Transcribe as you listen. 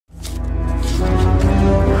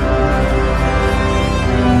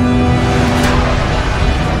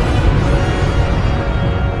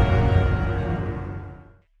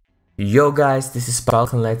Yo guys, this is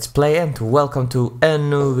Balkan Let's Play and welcome to a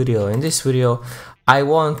new video. In this video I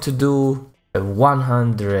want to do a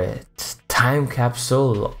 100 time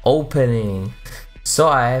capsule opening. So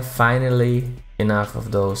I have finally enough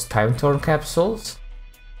of those time torn capsules,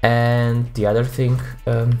 and the other thing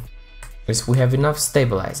is we have enough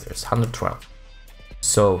stabilizers, 112.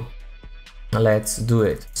 So let's do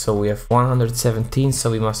it. So we have 117,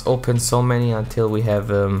 so we must open so many until we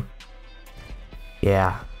have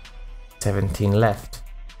 17 left.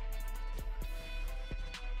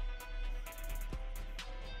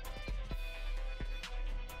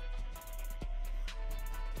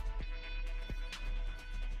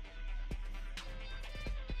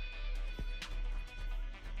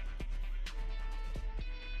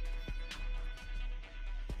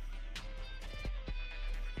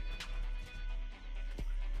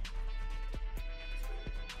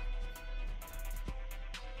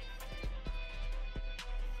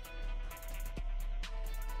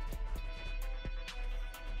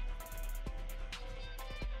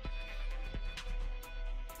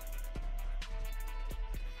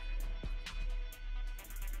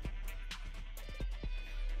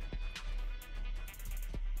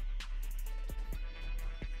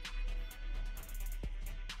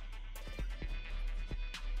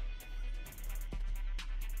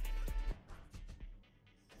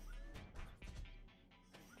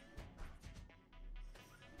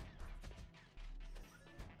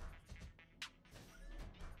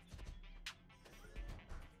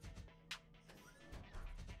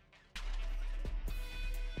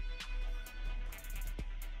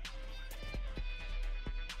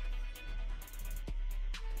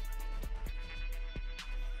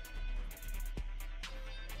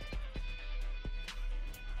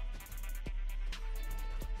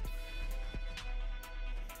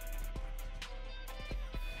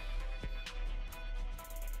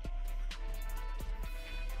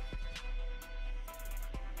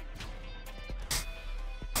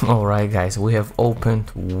 Alright guys, we have opened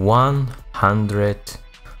 100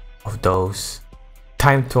 of those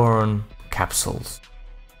time torn capsules,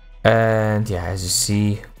 and yeah, as you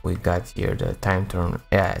see, we got here the time torn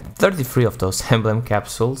 33 of those emblem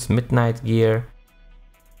capsules, midnight gear,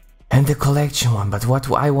 and the collection one. But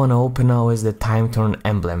what I want to open now is the time torn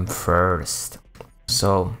emblem first.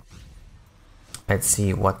 So let's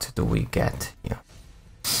see, what do we get here.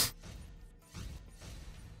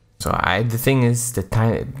 So the thing is,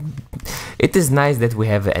 it is nice that we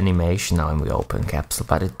have animation now when we open capsule,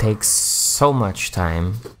 but it takes so much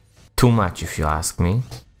time, too much if you ask me.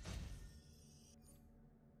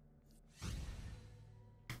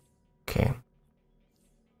 Okay,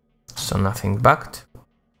 so nothing bugged.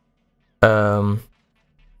 Mr.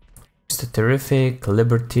 Terrific,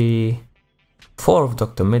 Liberty, 4 of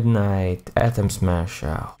Dr. Midnight, Atom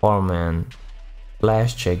Smasher, Horman,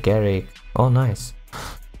 Flash, Garrick, oh nice.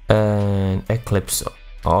 And Eclipse.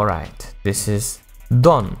 Alright, this is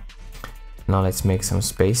done. Now let's make some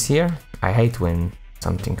space here. I hate when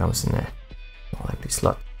something comes in a empty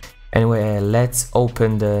slot. Anyway, let's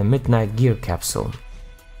open the midnight gear capsule.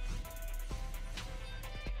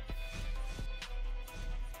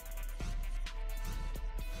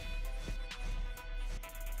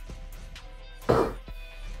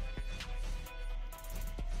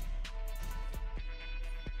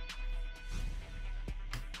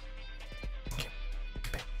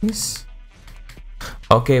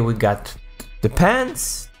 Okay, we got the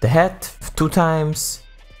pants, the hat 2 times,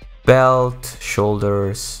 belt,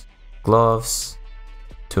 shoulders, gloves,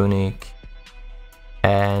 tunic,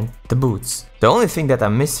 and the boots. The only thing that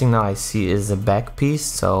I'm missing now, I see, is a back piece.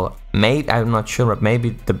 So maybe, I'm not sure, but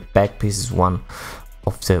maybe the back piece is one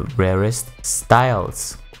of the rarest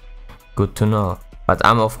styles. Good to know. But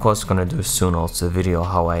I'm of course gonna do soon also a video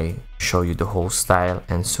how I show you the whole style,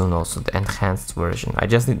 and soon also the enhanced version. I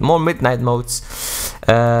just need more midnight modes.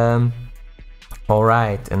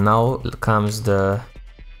 Alright, and now comes the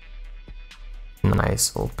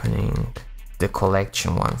nice opening, the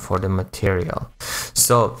collection one for the material.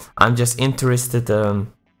 So I'm just interested,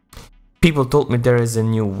 people told me there is a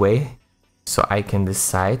new way so I can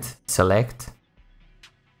select.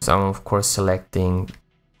 So I'm of course selecting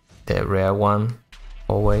the rare one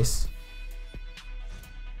always.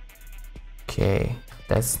 Okay,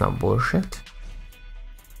 that's not bullshit.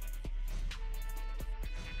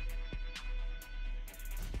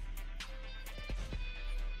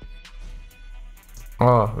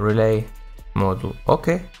 Oh, relay module.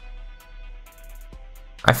 Okay.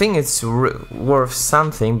 I think it's worth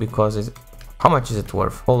something because it's... How much is it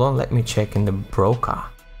worth? Hold on, let me check in the broker.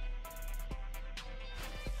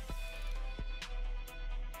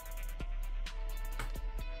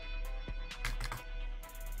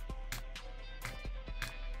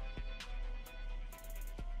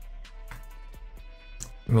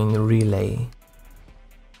 I mean relay.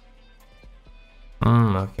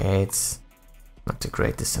 Okay, it's not the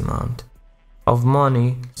greatest amount of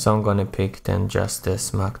money, so I'm gonna pick then just the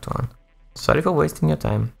smacked one. Sorry for wasting your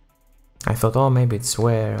time. I thought, oh, maybe it's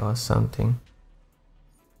rare or something.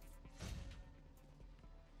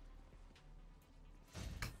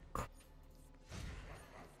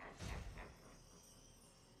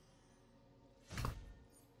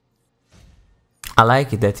 I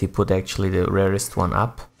like it that he put actually the rarest one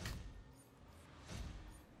up.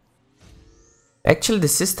 Actually, the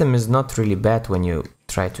system is not really bad when you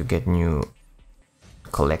try to get new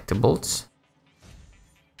collectibles.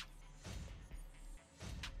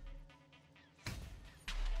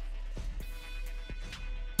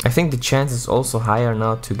 I think the chance is also higher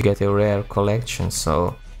now to get a rare collection,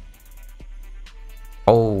 so...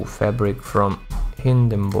 Oh, fabric from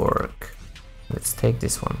Hindenburg. Let's take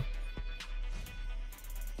this one.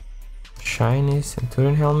 Shiny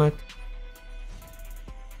Centurion helmet.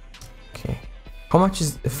 Okay. How much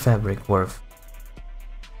is the fabric worth?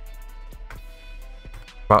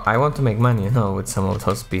 Well, I want to make money, you know, with some of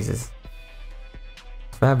those pieces.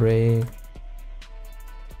 Fabric.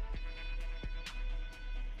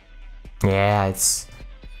 Yeah, it's...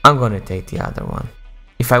 I'm gonna take the other one.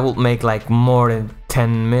 If I would make like more than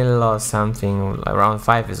 10 mil or something, around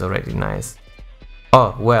 5 is already nice.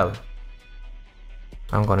 Oh, well.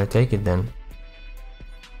 I'm gonna take it then.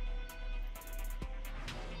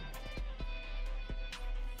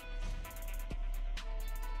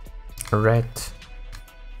 Red.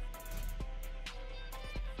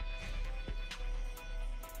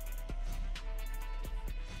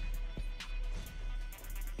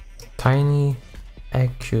 Tiny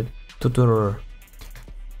acute tutor.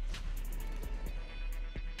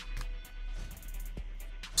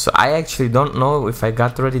 So I actually don't know if I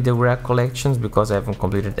got already the rare collections because I haven't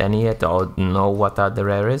completed any yet or know what are the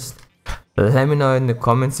rarest. Let me know in the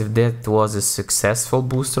comments if that was a successful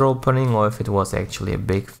booster opening or if it was actually a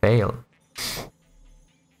big fail.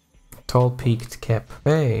 Tall peaked cap.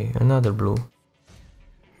 Hey, another blue.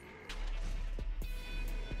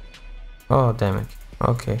 Oh, damn it.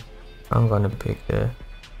 Okay. I'm gonna pick the...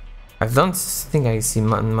 I don't think I see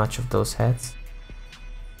much of those hats.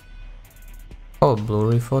 Oh,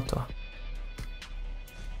 blurry photo.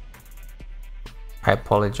 I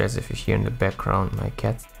apologize if you hear in the background my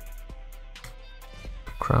cat.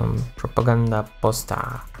 Crown propaganda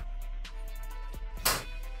poster.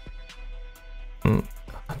 Oh,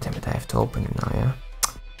 damn it, I have to open it now, yeah?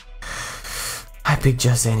 I picked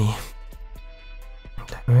just any.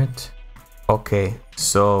 Damn it. Okay,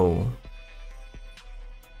 so...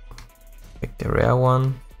 pick the rare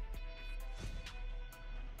one.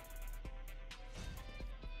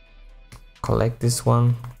 Collect this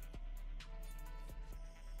one.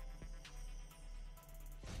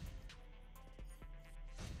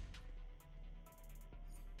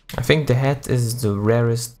 I think the hat is the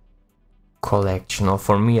rarest collection, or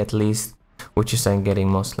for me at least, which is I'm getting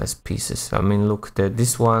most less pieces. I mean, look,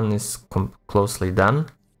 this one is closely done.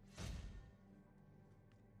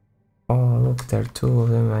 Oh, look, there are two of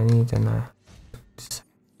them I need, and damn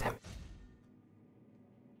it.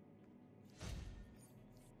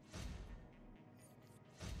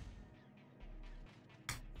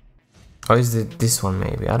 Or is it this one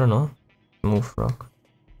maybe? I don't know. Move rock.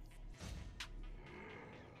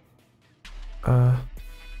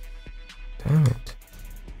 Damn it.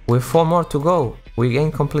 We have 4 more to go. We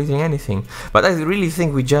ain't completing anything. But I really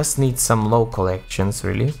think we just need some low collections,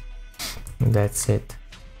 really. And that's it.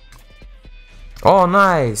 Oh,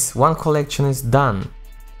 nice! 1 collection is done.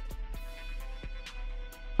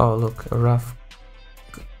 Oh, look, a rough.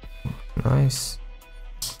 Nice.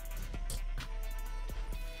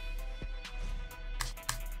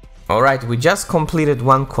 Alright, we just completed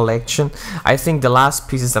 1 collection. I think the last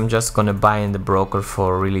pieces I'm just gonna buy in the broker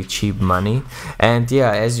for really cheap money. And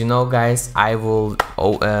yeah, as you know guys, I will...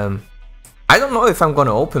 I don't know if I'm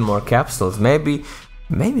gonna open more capsules. Maybe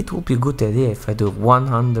it would be a good idea if I do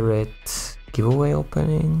 100 giveaway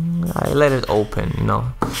opening. I let it open, you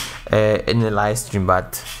know, in the live stream,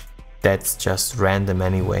 but that's just random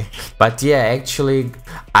anyway. But yeah, actually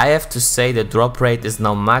I have to say the drop rate is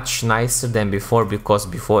now much nicer than before, because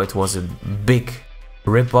before it was a big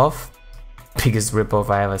rip-off, biggest rip-off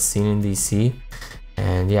I ever seen in DC.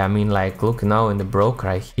 And yeah, I mean, like, look now in the broker,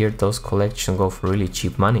 I hear those collections go for really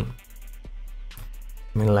cheap money.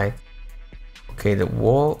 I mean, like, okay, the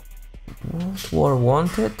World War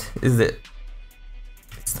Wanted is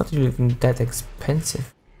it's not even that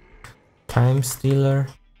expensive. Time Stealer.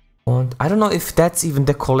 I don't know if that's even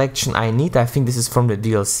the collection I need. I think this is from the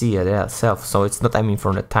DLC itself, so it's not, I mean,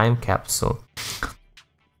 from the time capsule.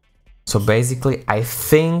 So basically, I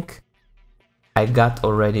think I got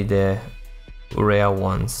already the rare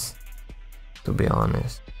ones, to be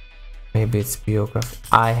honest. Maybe it's biography.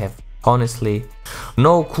 I have honestly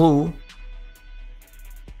no clue.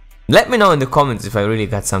 Let me know in the comments if I really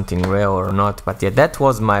got something rare or not. But yeah, that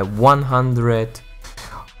was my 100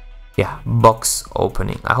 box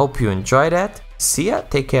opening. I hope you enjoyed that. See ya,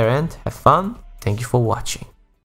 take care and have fun. Thank you for watching.